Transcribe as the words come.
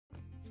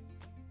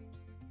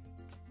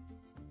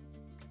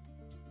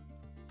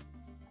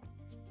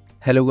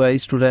Hello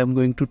guys, today I'm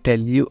going to tell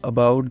you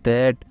about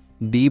that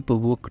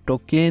DeepBook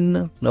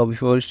token. Now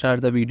before we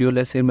start the video,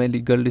 let's say my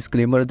legal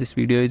disclaimer. This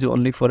video is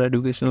only for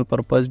educational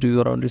purpose. Do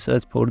your own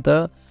research for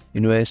the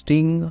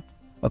investing.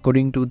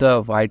 According to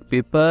the white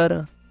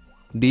paper,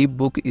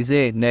 DeepBook is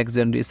a next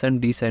generation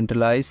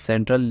decentralized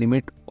central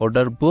limit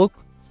order book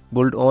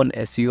built on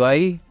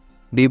SUI.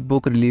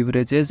 DeepBook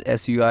leverages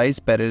SUI's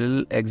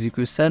parallel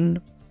execution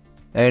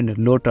and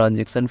low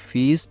transaction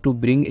fees to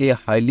bring a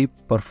highly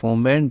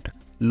performant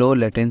low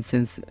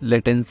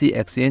latency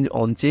exchange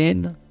on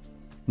chain.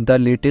 The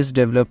latest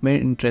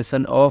development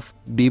iteration of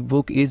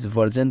DeepBook is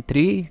version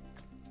 3.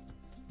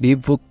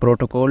 DeepBook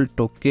Protocol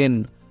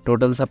token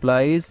total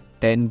supply is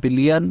 10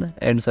 billion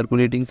and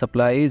circulating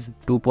supply is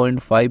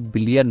 2.5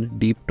 billion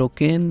Deep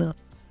token.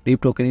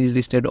 Deep token is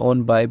listed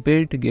on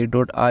Bybit,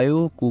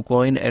 Gate.io,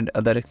 KuCoin and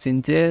other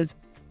exchanges.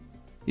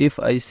 If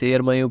I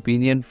share my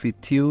opinion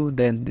with you,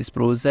 then this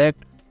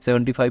project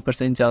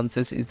 75%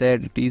 chances is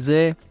that it is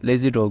a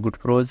legit or good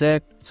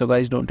project. So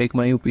guys, don't take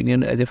my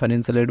opinion as a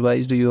financial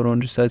advice. Do your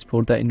own research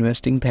for the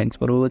investing. Thanks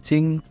for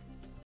watching.